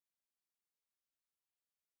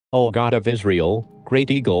O God of Israel,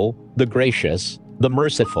 great eagle, the gracious, the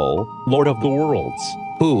merciful, Lord of the worlds,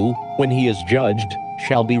 who, when he is judged,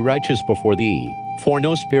 shall be righteous before thee. For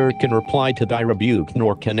no spirit can reply to thy rebuke,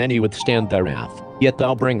 nor can any withstand thy wrath. Yet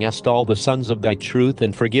thou bringest all the sons of thy truth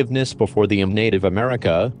and forgiveness before thee in Native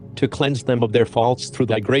America, to cleanse them of their faults through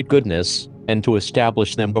thy great goodness, and to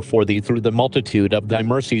establish them before thee through the multitude of thy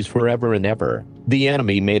mercies forever and ever. The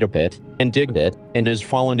enemy made a pit, and digged it, and is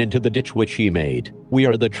fallen into the ditch which he made. We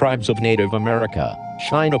are the tribes of Native America.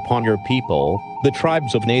 Shine upon your people, the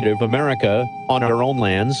tribes of Native America, on our own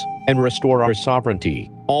lands, and restore our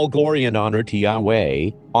sovereignty. All glory and honor to Yahweh,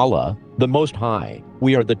 Allah, the Most High.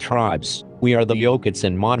 We are the tribes. We are the Yokuts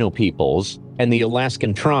and Mono peoples, and the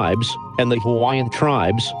Alaskan tribes, and the Hawaiian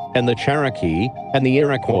tribes, and the Cherokee, and the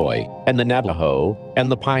Iroquois, and the Navajo,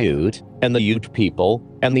 and the Paiute, and the Ute people,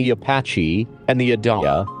 and the Apache, and the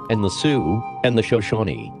Adaya, and the Sioux, and the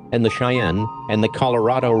Shoshone, and the Cheyenne, and the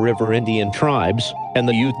Colorado River Indian tribes, and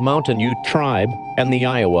the Ute Mountain Ute tribe, and the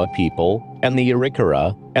Iowa people, and the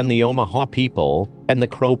Arikara, and the Omaha people, and the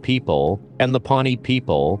Crow people, and the Pawnee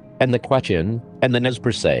people, and the Quechan, and the Nez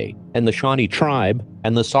Perce, and the Shawnee tribe,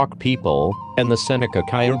 and the Sauk people, and the Seneca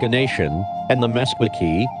Cayuga Nation, and the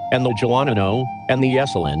Meskwaki, and the Joannano, and the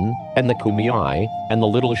Esselen, and the Kumeyaay, and the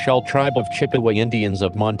Little Shell tribe of Chippewa Indians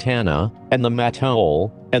of Montana, and the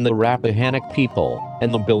Mattole, and the Rappahannock people,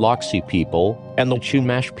 and the Biloxi people, and the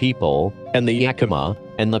Chumash people, and the Yakima,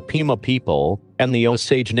 and the Pima people, and the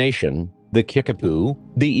Osage Nation, the Kickapoo,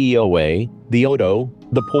 the Eoa, the Odo,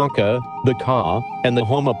 the Ponca, the Ka, and the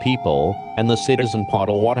Homa people, and the Citizen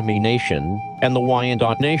Potawatomi Nation, and the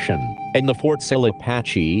Wyandot Nation, and the Fort Sill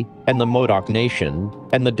Apache, and the Modoc Nation,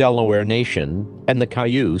 and the Delaware Nation, and the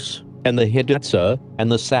Cayuse, and the Hidatsa, and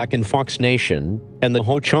the Sac and Fox Nation, and the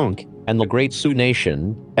Ho-Chunk, and the Great Sioux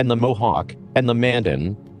Nation, and the Mohawk, and the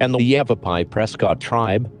Mandan, and the Yavapai Prescott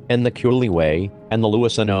tribe, and the Kuliwe, and the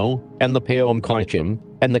Louisiano, and the Paomkachim,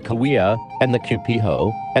 and the Kawia, and the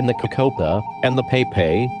Kupiho, and the Kakopa, and the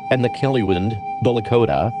Pepe, and the Kiliwind, the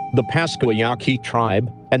Lakota, the Pasquayaki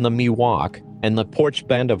tribe, and the Miwok, and the Porch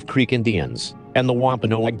Band of Creek Indians, and the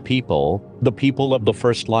Wampanoag people, the people of the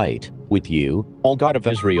first light. With you, O God of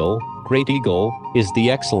Israel, great eagle, is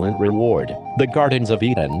the excellent reward. The gardens of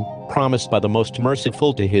Eden, promised by the most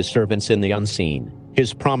merciful to his servants in the unseen.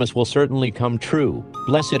 His promise will certainly come true.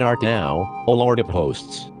 Blessed art thou, O Lord of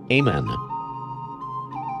hosts. Amen.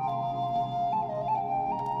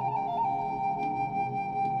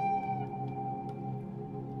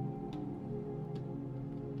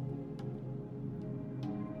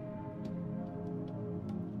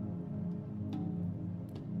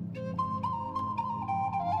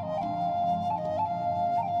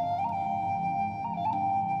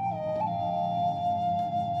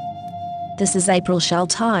 This is April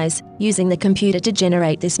Schulthies, using the computer to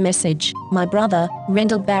generate this message. My brother,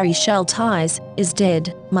 Rendell Barry Schulthies, is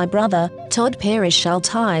dead. My brother, Todd Parrish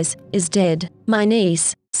Schulthies, is dead. My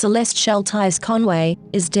niece, Celeste Schulthies Conway,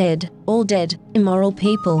 is dead. All dead, immoral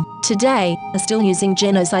people, today, are still using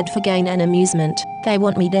genocide for gain and amusement. They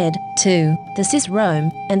want me dead, too. This is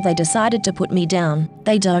Rome, and they decided to put me down.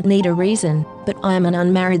 They don't need a reason, but I am an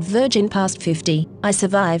unmarried virgin past 50. I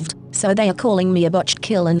survived. So they are calling me a botched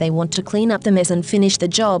kill, and they want to clean up the mess and finish the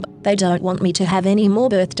job. They don't want me to have any more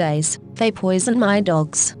birthdays. They poisoned my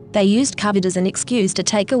dogs. They used COVID as an excuse to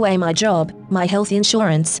take away my job, my health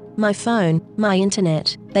insurance, my phone, my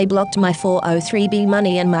internet. They blocked my 403b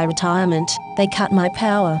money and my retirement. They cut my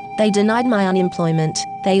power. They denied my unemployment.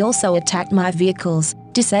 They also attacked my vehicles,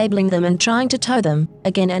 disabling them and trying to tow them,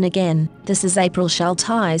 again and again. This is April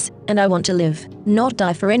Schulthies, and I want to live, not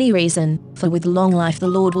die for any reason, for with long life the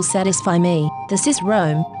Lord will satisfy me. This is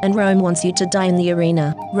Rome, and Rome wants you to die in the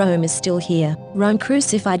arena. Rome is still here. Rome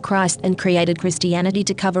crucified Christ and created Christianity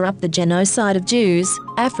to cover up the genocide of Jews,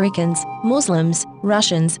 Africans, Muslims,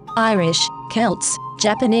 Russians, Irish, Celts,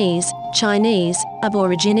 Japanese, Chinese,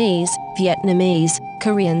 Aborigines, Vietnamese,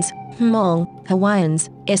 Koreans, Hmong, Hawaiians,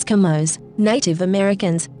 Eskimos, Native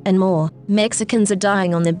Americans, and more. Mexicans are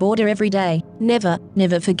dying on the border every day. Never,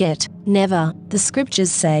 never forget. Never. The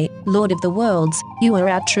scriptures say, Lord of the worlds, you are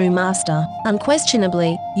our true master.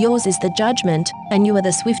 Unquestionably, yours is the judgment, and you are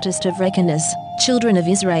the swiftest of reckoners. Children of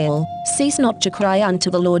Israel, cease not to cry unto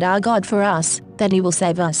the Lord our God for us, that he will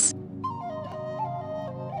save us.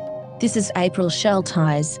 This is April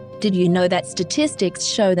Schulthies. Did you know that statistics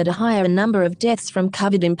show that a higher number of deaths from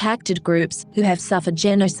COVID-impacted groups who have suffered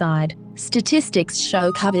genocide? Statistics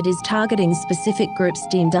show COVID is targeting specific groups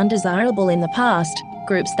deemed undesirable in the past,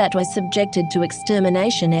 groups that were subjected to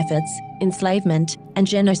extermination efforts, enslavement, and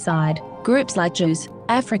genocide, groups like Jews,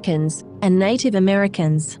 Africans, and Native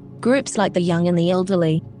Americans. Groups like the young and the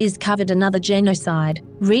elderly is covered another genocide.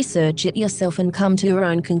 Research it yourself and come to your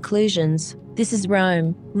own conclusions. This is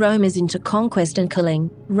Rome. Rome is into conquest and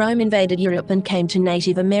killing. Rome invaded Europe and came to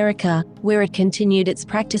Native America, where it continued its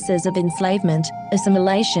practices of enslavement,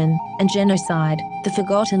 assimilation, and genocide. The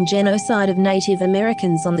forgotten genocide of Native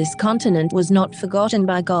Americans on this continent was not forgotten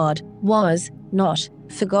by God, was not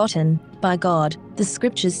forgotten by God. The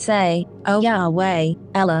scriptures say, O Yahweh,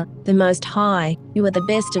 Allah, the Most High, you are the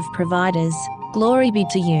best of providers. Glory be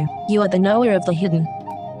to you. You are the knower of the hidden.